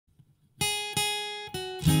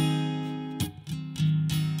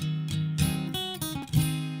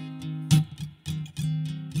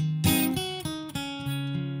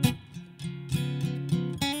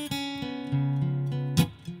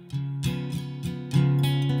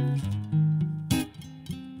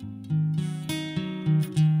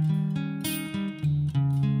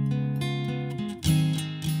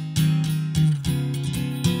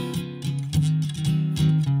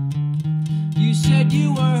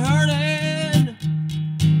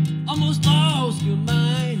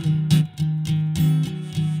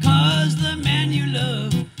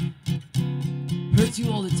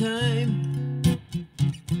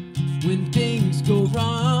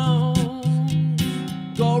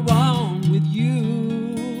go wrong with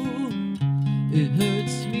you, it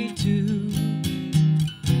hurts me too.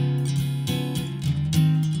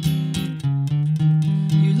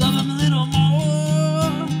 You love him a little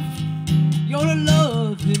more, you're to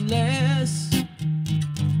love him less.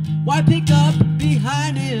 Why pick up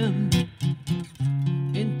behind him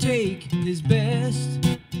and take his best?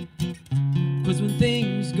 'Cause when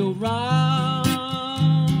things go wrong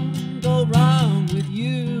with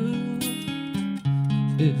you,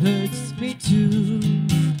 it hurts me too.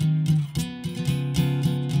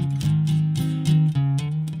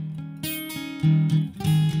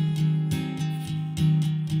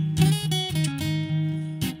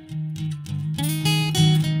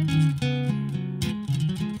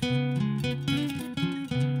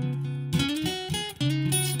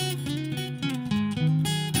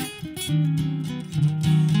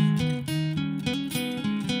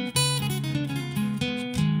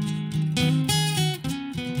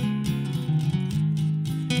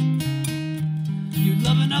 You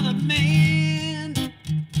love another man,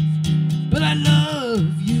 but I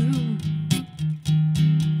love you.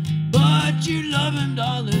 But you love him,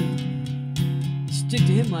 darling, you stick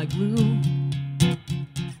to him like glue.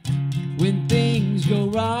 When things go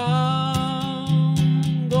wrong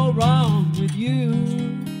with you,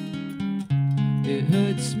 it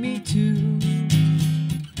hurts me too.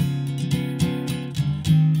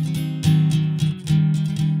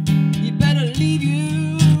 You better leave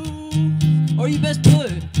you, or you best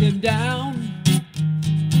put him down.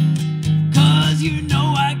 'Cause you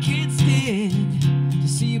know I can't stand to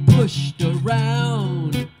see you pushed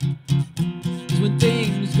around. 'Cause when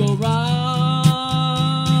things go wrong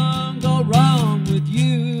with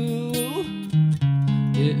you,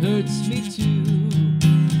 it hurts me too.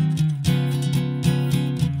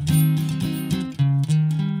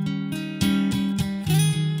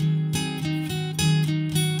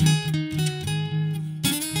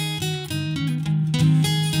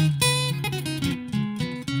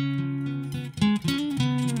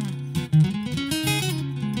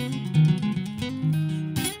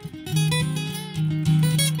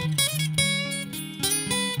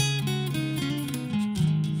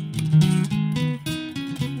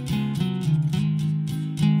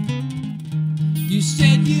 You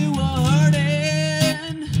said you were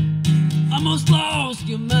hurting, almost lost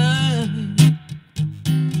your mind.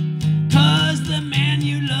 'Cause the man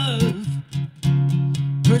you love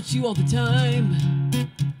hurts you all the time.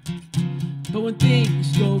 But when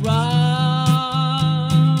things go wrong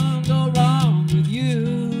with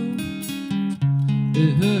you,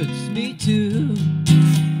 it hurts me too.